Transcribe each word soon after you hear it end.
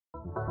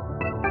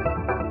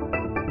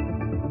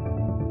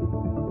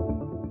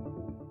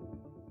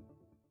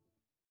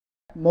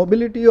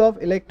mobility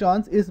of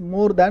electrons is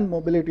more than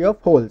mobility of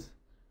holes.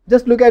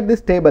 Just look at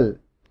this table.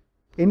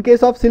 In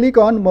case of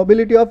silicon,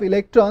 mobility of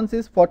electrons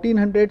is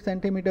 1400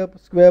 centimeter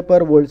square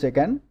per volt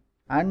second,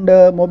 and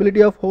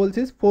mobility of holes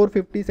is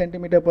 450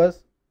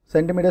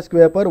 centimeter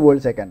square per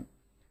volt second.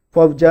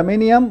 For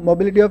germanium,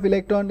 mobility of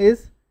electron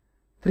is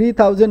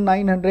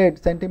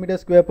 3900 centimeter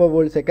square per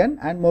volt second,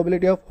 and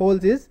mobility of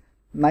holes is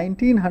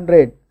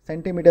 1900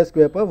 centimeter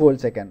square per volt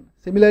second.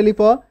 Similarly,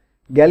 for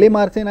gallium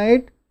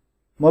arsenide,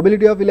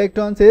 mobility of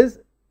electrons is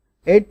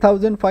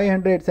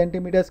 8500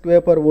 centimeter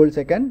square per volt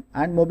second,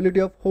 and mobility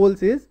of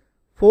holes is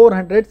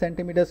 400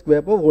 centimeter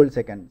square per volt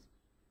second.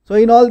 So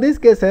in all these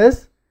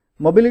cases,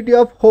 mobility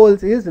of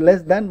holes is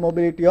less than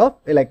mobility of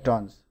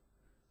electrons.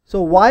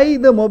 So why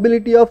the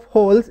mobility of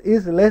holes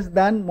is less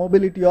than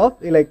mobility of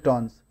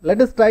electrons?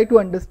 Let us try to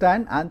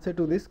understand answer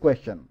to this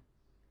question.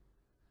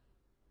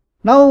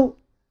 Now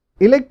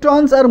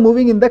electrons are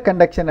moving in the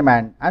conduction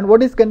band, and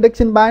what is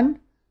conduction band?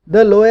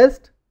 The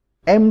lowest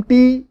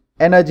empty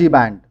energy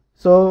band.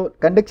 So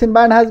conduction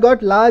band has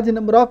got large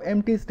number of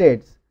empty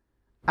states,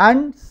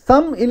 and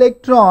some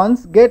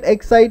electrons get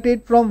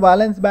excited from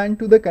valence band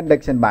to the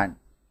conduction band.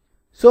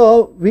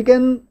 So we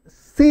can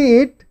see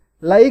it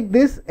like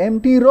this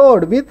empty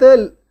road with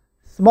a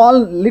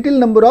little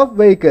number of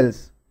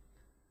vehicles,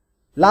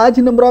 large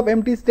number of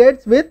empty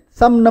states with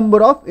some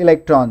number of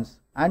electrons,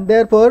 and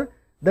therefore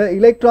the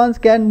electrons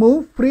can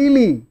move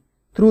freely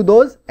through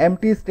those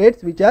empty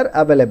states which are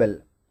available.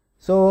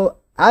 So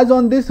as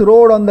on this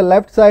road on the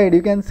left side,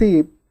 you can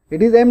see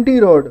it is empty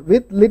road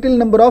with little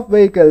number of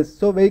vehicles,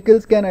 so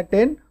vehicles can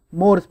attain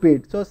more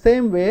speed. So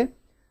same way,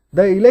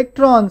 the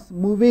electrons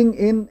moving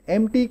in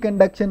empty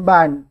conduction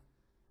band,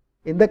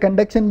 in the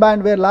conduction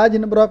band where large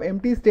number of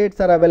empty states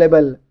are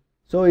available,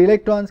 so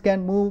electrons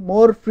can move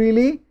more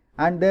freely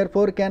and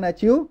therefore can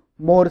achieve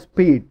more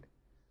speed.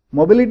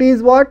 Mobility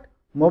is what?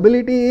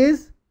 Mobility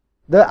is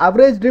the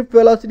average drift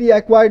velocity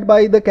acquired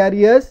by the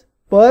carriers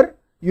per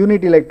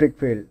unit electric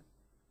field.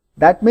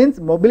 That means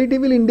mobility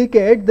will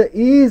indicate the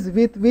ease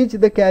with which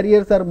the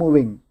carriers are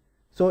moving.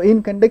 So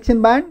in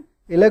conduction band,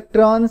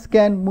 electrons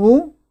can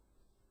move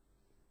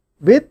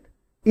with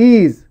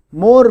ease,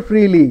 more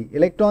freely.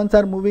 Electrons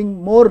are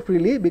moving more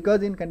freely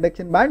because in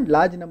conduction band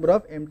large number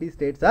of empty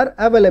states are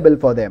available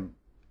for them.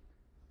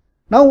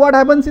 Now what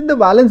happens in the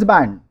valence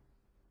band?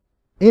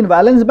 In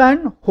valence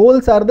band,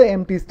 holes are the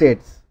empty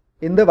states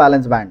in the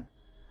valence band,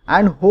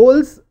 and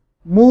holes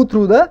move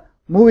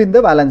in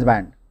the valence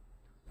band.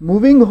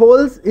 Moving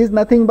holes is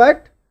nothing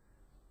but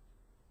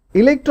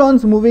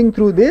electrons moving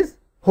through these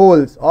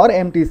holes or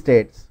empty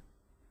states.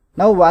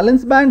 Now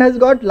valence band has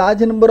got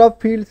large number of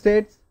field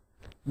states,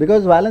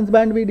 because valence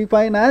band we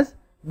define as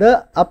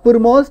the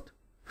uppermost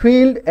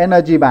field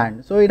energy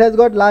band. So it has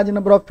got large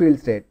number of field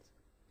states.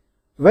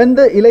 When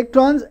the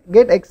electrons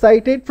get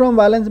excited from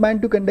valence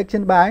band to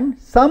conduction band,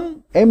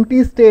 some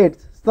empty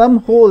states, some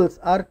holes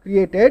are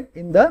created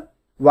in the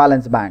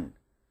valence band.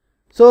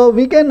 So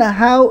we can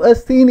have a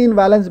scene in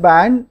valence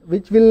band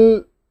which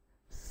will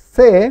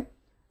say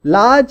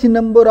large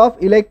number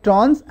of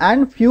electrons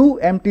and few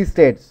empty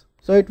states.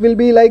 So it will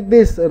be like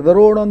this, the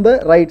road on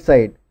the right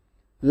side.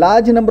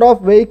 Large number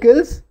of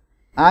vehicles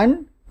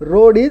and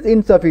road is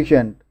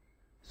insufficient.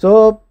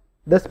 So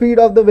the speed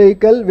of the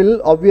vehicle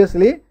will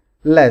obviously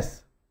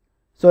less.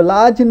 So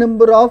large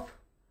number of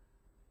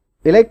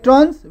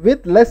electrons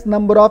with less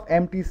number of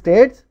empty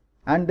states,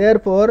 and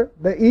therefore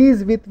the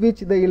ease with which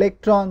the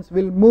electrons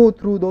will move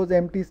through those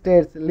empty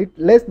states,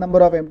 less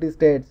number of empty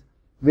states,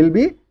 will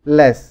be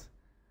less,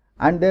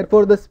 and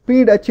therefore the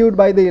speed achieved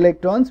by the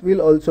electrons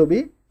will also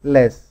be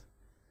less.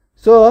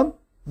 So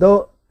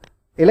the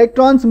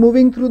electrons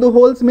moving through the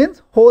holes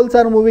means holes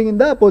are moving in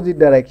the opposite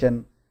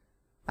direction,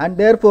 and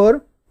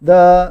therefore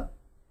the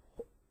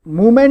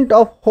movement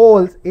of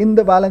holes in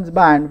the valence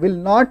band will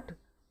not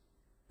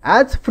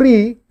as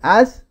free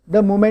as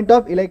the movement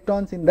of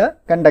electrons in the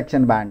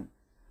conduction band,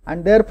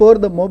 and therefore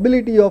the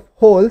mobility of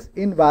holes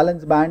in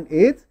valence band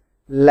is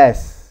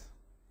less.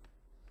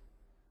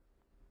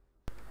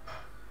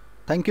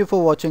 Thank you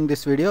for watching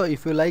this video.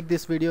 If you like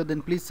this video,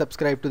 then please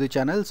subscribe to the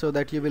channel so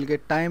that you will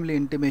get timely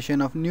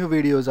intimation of new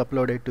videos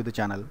uploaded to the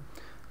channel.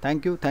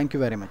 Thank you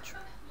very much.